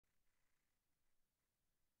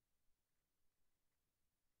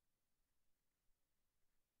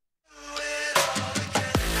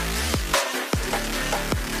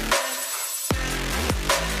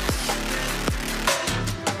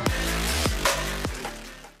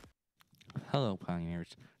Hello,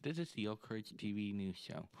 pioneers. This is the Oak Ridge TV news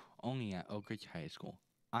show, only at Oak Ridge High School.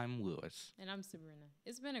 I'm Lewis. And I'm Sabrina.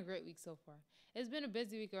 It's been a great week so far. It's been a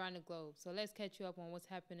busy week around the globe, so let's catch you up on what's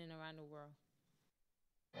happening around the world.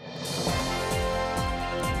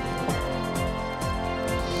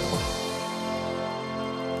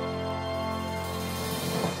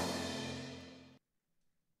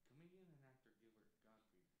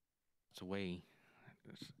 It's away,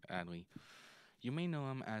 Adley. You may know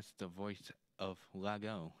him as the voice of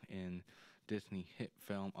Lago in Disney hit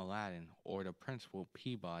film Aladdin, or the Principal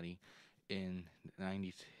Peabody in the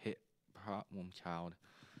 90s hit Problem Child.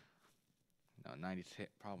 No, 90s hit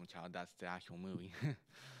Problem Child, that's the actual movie.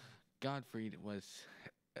 Godfrey was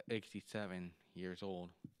 87 years old.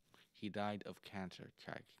 He died of cancer,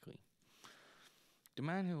 tragically. The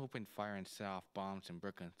man who opened fire and set off bombs in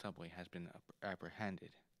Brooklyn subway has been apprehended.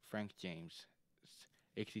 Frank James,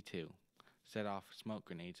 62, set off smoke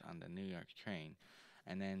grenades on the New York train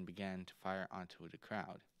and then began to fire onto the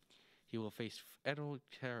crowd. He will face federal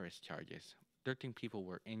terrorist charges. 13 people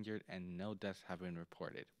were injured and no deaths have been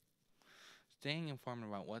reported. Staying informed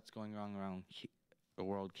about what's going on around the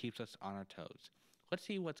world keeps us on our toes. Let's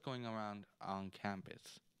see what's going around on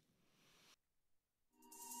campus.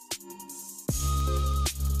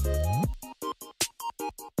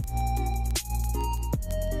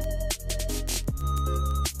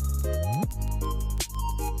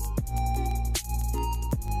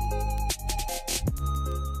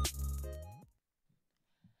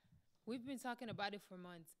 We've been talking about it for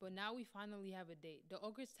months, but now we finally have a date. The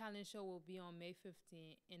Oak Ridge Talent Show will be on May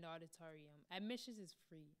 15th in the auditorium. Admissions is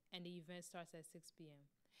free, and the event starts at 6 p.m.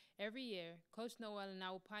 Every year, Coach Noel and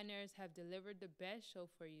our pioneers have delivered the best show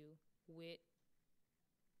for you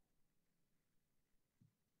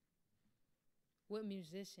with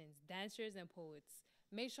musicians, dancers, and poets.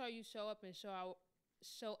 Make sure you show up and show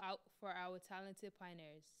out for our talented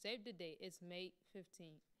pioneers. Save the date. It's May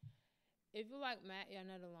 15th. If you like Matt, you're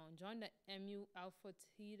not alone. Join the MU Alpha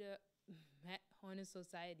Theta Matt Horner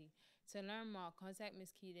Society. To learn more, contact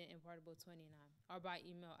Ms. Keaton in Portable 29 or by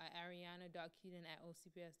email at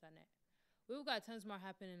ariana.keaton@ocps.net. We've got tons more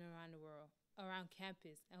happening around the world, around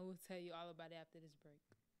campus, and we'll tell you all about it after this break.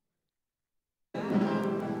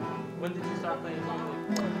 When did you start playing music?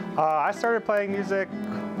 I started playing music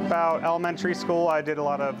about elementary school. I did a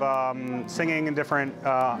lot of singing and different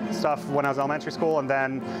stuff when I was elementary school, and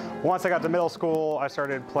then once I got to middle school, I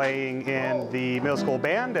started playing in the middle school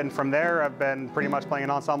band, and from there I've been pretty much playing in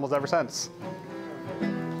ensembles ever since.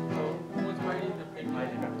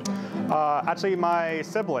 Actually, my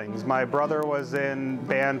siblings. My brother was in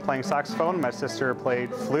band playing saxophone. My sister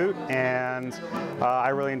played flute, and I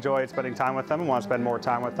really enjoyed spending time with them and want to spend more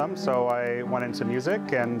time with them. So I went into music,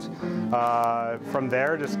 and from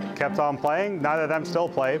there just kept on playing. Neither of them still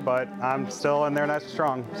play, but I'm still in there nice and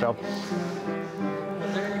strong. So.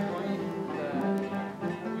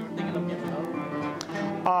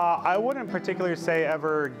 I wouldn't particularly say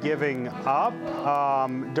ever giving up.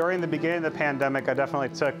 During the beginning of the pandemic, I definitely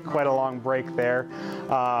took quite a long break there.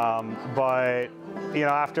 But you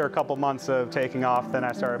know, after a couple months of taking off, then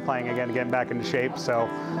I started playing again, getting back into shape. So,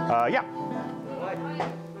 yeah.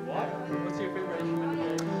 What's your favorite instrument?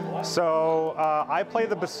 So I play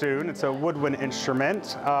the bassoon. It's a woodwind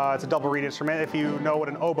instrument. It's a double reed instrument. If you know what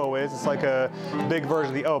an oboe is, it's like a big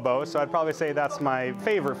version of the oboe. So I'd probably say that's my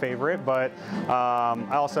favorite. But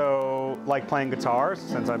I also like playing guitar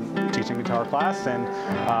since I'm teaching guitar class, and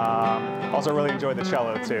also really enjoy the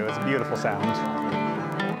cello too. It's a beautiful sound.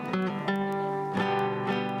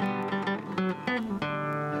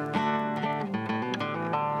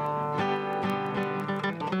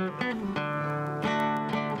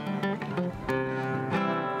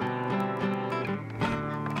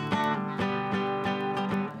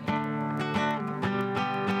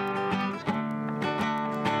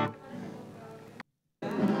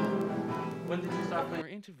 When did you start If you're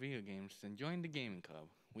playing? into video games, then join the gaming club.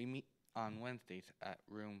 We meet on Wednesdays at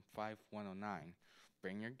room 5109.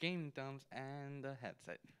 Bring your gaming thumbs and a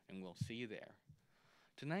headset, and we'll see you there.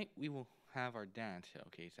 Tonight we will have our dance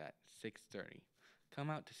showcase at 6:30.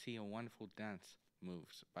 Come out to see a wonderful dance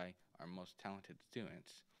moves by our most talented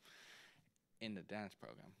students in the dance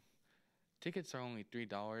program. Tickets are only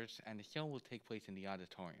 $3, and the show will take place in the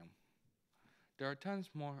auditorium. There are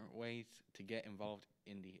tons more ways to get involved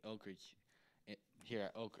in the Oak Ridge here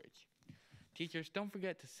at Oak Ridge. Teachers, don't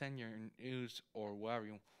forget to send your news or whatever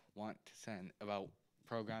you want to send about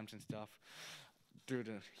programs and stuff through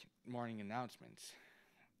the morning announcements.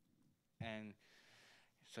 And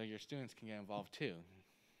so your students can get involved too.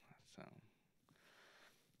 So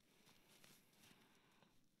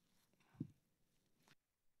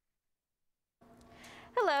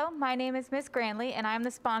Hello, my name is Miss Granley, and I'm the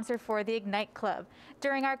sponsor for the Ignite Club.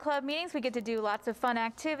 During our club meetings, we get to do lots of fun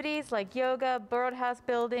activities like yoga, birdhouse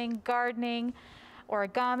building, gardening,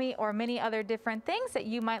 origami, or many other different things that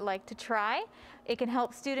you might like to try. It can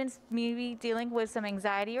help students maybe dealing with some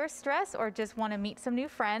anxiety or stress or just want to meet some new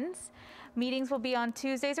friends. Meetings will be on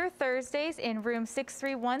Tuesdays or Thursdays in room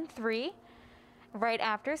 6313 right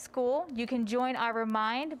after school. You can join our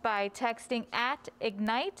Mind by texting at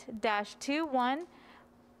ignite-21,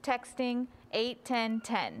 texting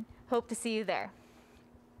 81010. Hope to see you there.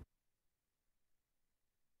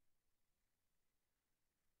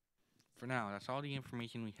 For now, that's all the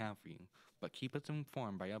information we have for you, but keep us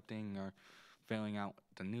informed by updating or filling out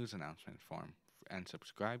the news announcement form and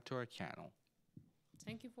subscribe to our channel.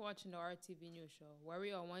 Thank you for watching the RTV News Show, where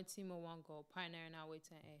we are one team and one goal, pioneering our way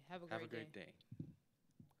to an A. Have a great day. day.